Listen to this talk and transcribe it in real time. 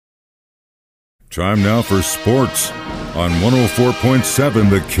Time now for sports on 104.7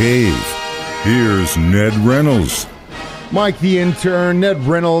 The Cave. Here's Ned Reynolds. Mike the intern, Ned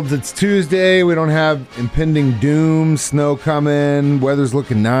Reynolds. It's Tuesday. We don't have impending doom, snow coming, weather's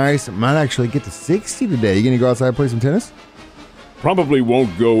looking nice. It might actually get to 60 today. You going to go outside and play some tennis? Probably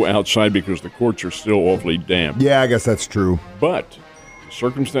won't go outside because the courts are still awfully damp. Yeah, I guess that's true. But the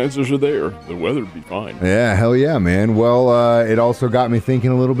circumstances are there. The weather would be fine. Yeah, hell yeah, man. Well, it also got me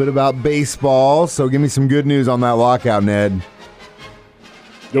thinking a little bit about baseball, so give me some good news on that lockout, Ned.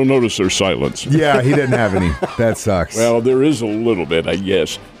 You'll notice there's silence. Yeah, he didn't have any. That sucks. Well, there is a little bit, I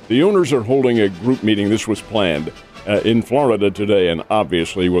guess. The owners are holding a group meeting. This was planned in Florida today, and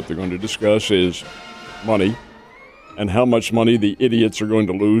obviously what they're going to discuss is money and how much money the idiots are going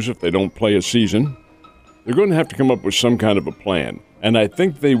to lose if they don't play a season. They're going to have to come up with some kind of a plan, and I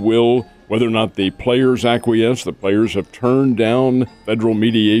think they will. Whether or not the players acquiesce, the players have turned down federal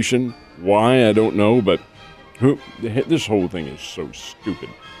mediation. Why, I don't know, but this whole thing is so stupid.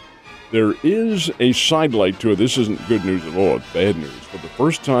 There is a sidelight to it. This isn't good news at all. It's bad news. For the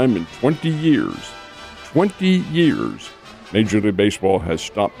first time in 20 years, Major League Baseball has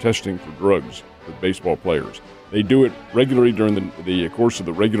stopped testing for drugs with baseball players. They do it regularly during the course of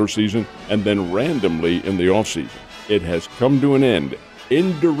the regular season and then randomly in the offseason. It has come to an end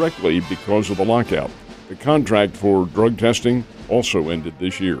indirectly because of the lockout. The contract for drug testing also ended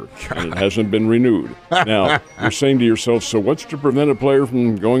this year, and it hasn't been renewed. Now, you're saying to yourself, so what's to prevent a player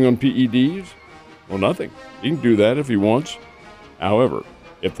from going on PEDs? Well, nothing. He can do that if he wants. However,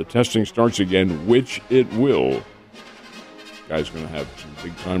 if the testing starts again, which it will, guy's going to have some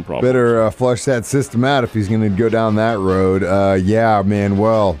big-time problems. Better flush that system out if he's going to go down that road. Yeah, man,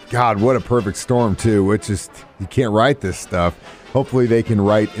 well, God, what a perfect storm, too. It's just, you can't write this stuff. Hopefully they can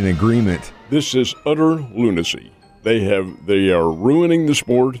write an agreement. This is utter lunacy. They are ruining the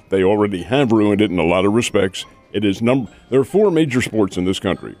sport. They already have ruined it in a lot of respects. There are four major sports in this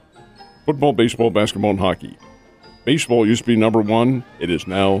country: football, baseball, basketball, and hockey. Baseball used to be number one. It is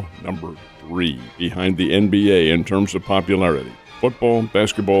now number 3 behind the NBA in terms of popularity. Football,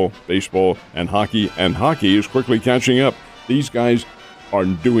 basketball, baseball, and hockey. And hockey is quickly catching up. These guys are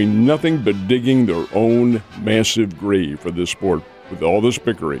doing nothing but digging their own massive grave for this sport. With all this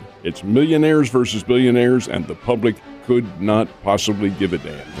bickering, it's millionaires versus billionaires, and the public could not possibly give a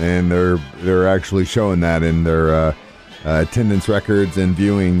damn. And they're actually showing that in their attendance records and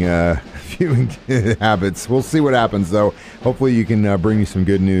viewing habits. We'll see what happens, though. Hopefully you can bring you some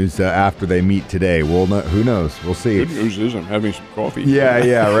good news after they meet today. Well, who knows? We'll see. Good news is I'm having some coffee. Yeah,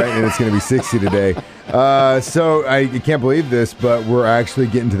 right, and it's going to be 60 today. So I can't believe this, but we're actually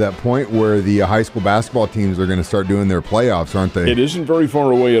getting to that point where the high school basketball teams are going to start doing their playoffs, aren't they? It isn't very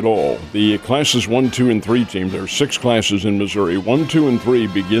far away at all. The classes 1, 2, and 3 teams, there are 6 classes in Missouri. 1, 2, and 3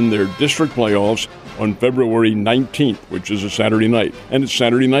 begin their district playoffs on February 19th, which is a Saturday night. And it's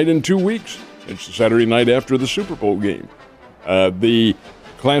Saturday night in 2 weeks. It's the Saturday night after the Super Bowl game. The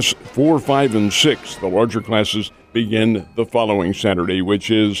class 4, 5, and 6, the larger classes, begin the following Saturday,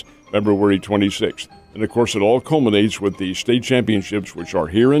 which is February 26th. And, of course, it all culminates with the state championships, which are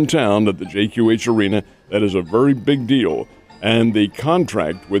here in town at the JQH Arena. That is a very big deal. And the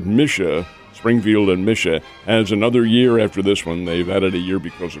contract with Misha, Springfield and Misha, has another year after this one. They've added a year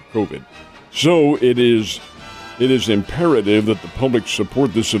because of COVID. So it is imperative that the public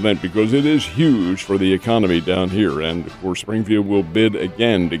support this event because it is huge for the economy down here. And, of course, Springfield will bid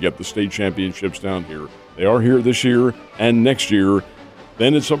again to get the state championships down here. They are here this year and next year.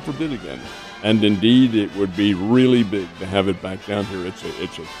 Then it's up for bid again. And indeed, it would be really big to have it back down here.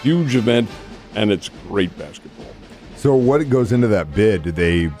 It's a huge event, and it's great basketball. So what goes into that bid? Do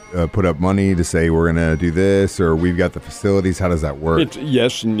they put up money to say we're going to do this, or we've got the facilities? How does that work? It's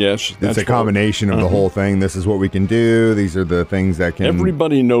yes and yes. It's a combination of the whole thing. This is what we can do. These are the things that can...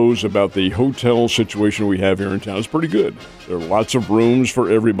 Everybody knows about the hotel situation we have here in town. It's pretty good. There are lots of rooms for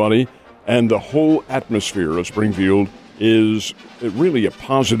everybody, and the whole atmosphere of Springfield is really a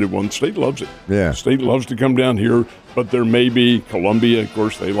positive one. State loves it. Yeah. State loves to come down here, but there may be Columbia, of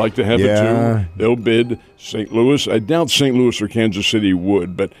course, they like to have it too. They'll bid. St. Louis, I doubt St. Louis or Kansas City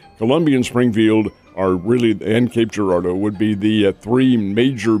would, but Columbia and Springfield are really, and Cape Girardeau would be the 3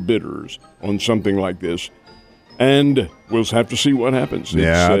 major bidders on something like this. And we'll have to see what happens.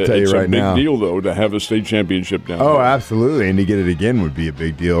 Yeah, I'll tell you right now. It's a big deal, though, to have a state championship down there. Oh, absolutely. And to get it again would be a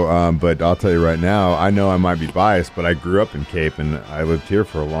big deal. But I'll tell you right now, I know I might be biased, but I grew up in Cape, and I lived here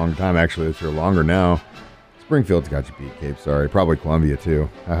for a long time. Actually, lived here longer now. Springfield's got you beat, Cape. Sorry. Probably Columbia, too.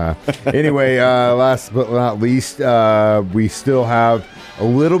 Anyway, last but not least, we still have a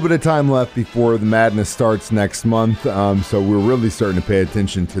little bit of time left before the madness starts next month. So we're really starting to pay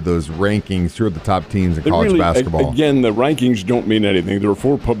attention to those rankings. Who are the top teams in college basketball? Again, the rankings don't mean anything. They're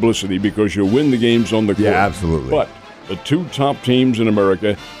for publicity because you win the games on the court. Yeah, absolutely. But the two top teams in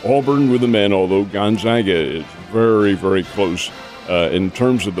America, Auburn with the men, although Gonzaga is very, very close in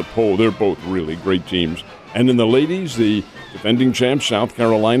terms of the poll. They're both really great teams. And in the ladies, the defending champ, South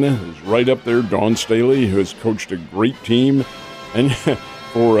Carolina, is right up there. Dawn Staley, who has coached a great team. And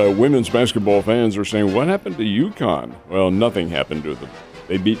for women's basketball fans, they're saying, what happened to UConn? Well, nothing happened to them.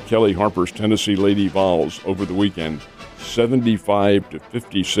 They beat Kelly Harper's Tennessee Lady Vols over the weekend,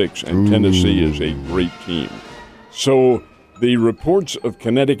 75-56, and Tennessee is a great team. So the reports of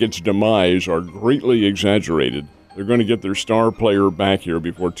Connecticut's demise are greatly exaggerated. They're going to get their star player back here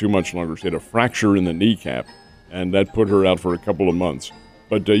before too much longer. She had a fracture in the kneecap, and that put her out for a couple of months.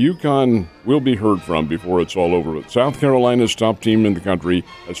 But UConn will be heard from before it's all over. But South Carolina's top team in the country,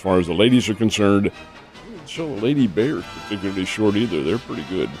 as far as the ladies are concerned. I wouldn't show the Lady Bears particularly short either. They're pretty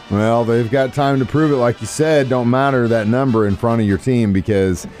good. Well, they've got time to prove it. Like you said, don't matter that number in front of your team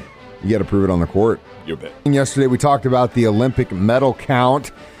because you got to prove it on the court. You bet. Yesterday we talked about the Olympic medal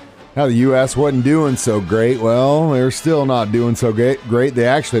count. How the U.S. wasn't doing so great. Well, they're still not doing so great. They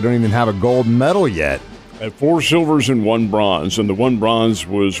actually don't even have a gold medal yet. At 4 silvers and 1 bronze, and the 1 bronze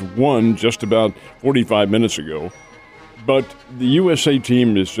was won just about 45 minutes ago. But the USA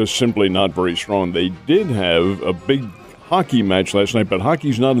team is just simply not very strong. They did have a big hockey match last night, but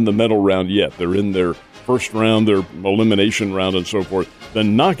hockey's not in the medal round yet. They're in their first round, their elimination round, and so forth. The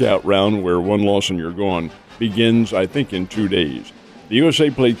knockout round, where 1 loss and you're gone, begins, I think, in 2 days. The USA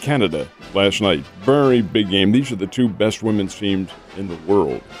played Canada last night. Very big game. These are the 2 best women's teams in the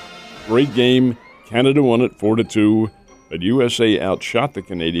world. Great game. Canada won it 4-2, but USA outshot the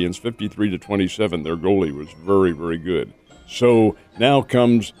Canadians 53-27. Their goalie was very, very good. So now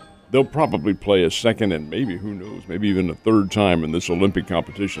comes, they'll probably play a second and maybe, who knows, maybe even a third time in this Olympic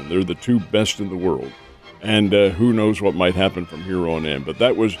competition. They're the 2 best in the world. And who knows what might happen from here on in. But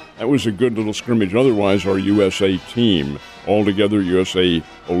that was a good little scrimmage. Otherwise, our USA team, altogether USA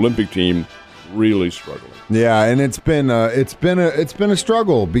Olympic team, really struggling. Yeah, and it's been a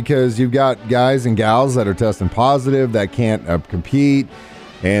struggle because you've got guys and gals that are testing positive that can't compete,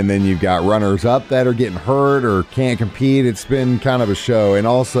 and then you've got runners up that are getting hurt or can't compete. It's been kind of a show. And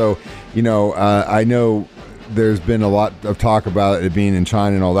also, I know there's been a lot of talk about it being in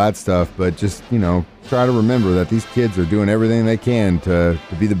China and all that stuff, but just, try to remember that these kids are doing everything they can to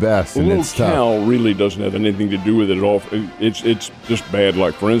be the best. Well, little Cal really doesn't have anything to do with it at all. It's just bad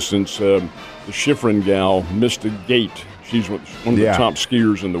luck. For instance, the Schifrin gal missed a gate. She's one of the top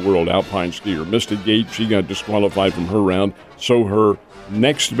skiers in the world, alpine skier. Missed a gate. She got disqualified from her round. So her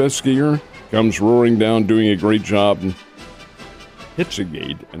next best skier comes roaring down, doing a great job, and hits a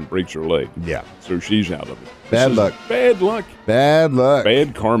gate and breaks her leg. Yeah. So she's out of it. Bad luck. Bad luck. Bad luck.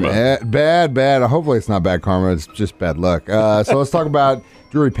 Bad karma. Bad. Hopefully it's not bad karma. It's just bad luck. So let's talk about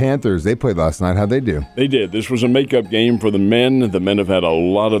Drury Panthers. They played last night. How'd they do? They did. This was a makeup game for the men. The men have had a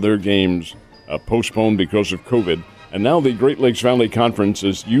lot of their games postponed because of COVID. And now the Great Lakes Valley Conference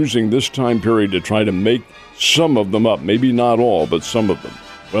is using this time period to try to make some of them up. Maybe not all, but some of them.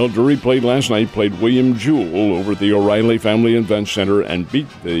 Well, Drury played last night, played William Jewell over at the O'Reilly Family Event Center and beat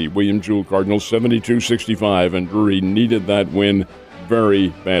the William Jewell Cardinals 72-65, and Drury needed that win very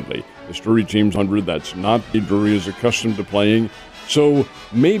badly. This Drury team's 100, that's not the Drury is accustomed to playing. So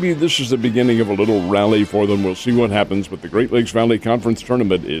maybe this is the beginning of a little rally for them. We'll see what happens, but the Great Lakes Valley Conference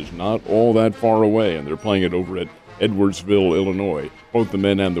Tournament is not all that far away, and they're playing it over at Edwardsville, Illinois, both the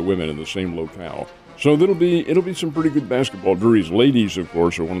men and the women in the same locale. So it'll be some pretty good basketball. Drury's ladies, of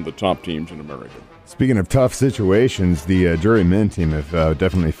course, are one of the top teams in America. Speaking of tough situations, the Drury men team have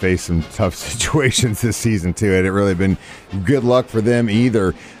definitely faced some tough situations this season, too. It hasn't really been good luck for them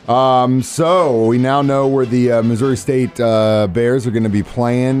either. So we now know where the Missouri State Bears are going to be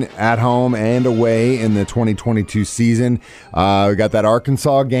playing at home and away in the 2022 season. We got that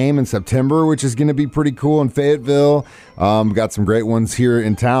Arkansas game in September, which is going to be pretty cool in Fayetteville. We got some great ones here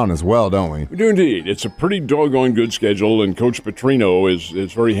in town as well, don't we? We do indeed. It's a pretty doggone good schedule, and Coach Petrino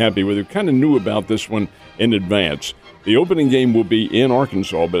is very happy with it. Kind of knew about this one in advance. The opening game will be in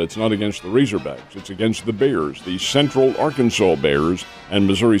Arkansas, but it's not against the Razorbacks. It's against the Bears, the Central Arkansas Bears, and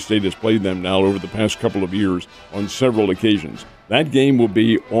Missouri State has played them now over the past couple of years on several occasions. That game will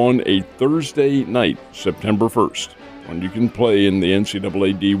be on a Thursday night, September 1st, when you can play in the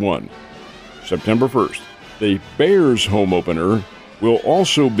NCAA D1. September 1st. The Bears home opener will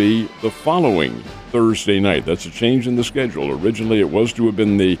also be the following Thursday night. That's a change in the schedule. Originally, it was to have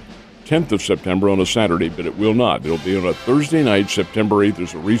been the 10th of September on a Saturday, but it will not. It'll be on a Thursday night, September 8th.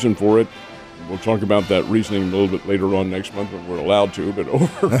 There's a reason for it. We'll talk about that reasoning a little bit later on next month when we're allowed to, but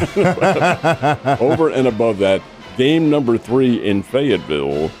over and above that, game number 3 in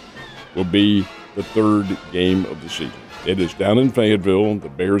Fayetteville will be the third game of the season. It is down in Fayetteville. The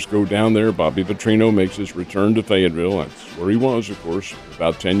Bears go down there. Bobby Petrino makes his return to Fayetteville. That's where he was, of course,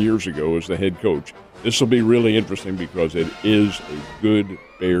 about 10 years ago as the head coach. This will be really interesting because it is a good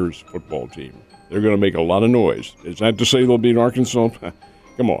Bears football team. They're going to make a lot of noise. Is that to say they'll beat Arkansas?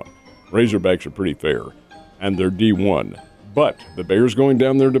 Come on. Razorbacks are pretty fair, and they're D1. But the Bears going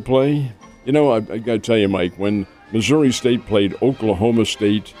down there to play, you know, I got to tell you, Mike, when Missouri State played Oklahoma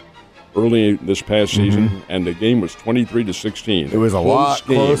State early this past season, and the game was 23-16. It was a lot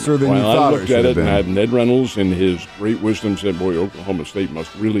closer than you thought it should have been. I looked at it and had Ned Reynolds in his great wisdom said, boy, Oklahoma State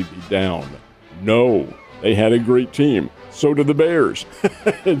must really be down. No, they had a great team. So did the Bears.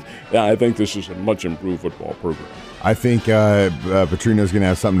 Yeah, I think this is a much improved football program. I think Petrino's going to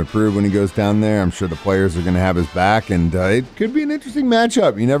have something to prove when he goes down there. I'm sure the players are going to have his back, and it could be an interesting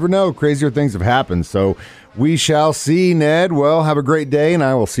matchup. You never know. Crazier things have happened. So we shall see, Ned. Well, have a great day, and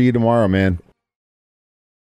I will see you tomorrow, man.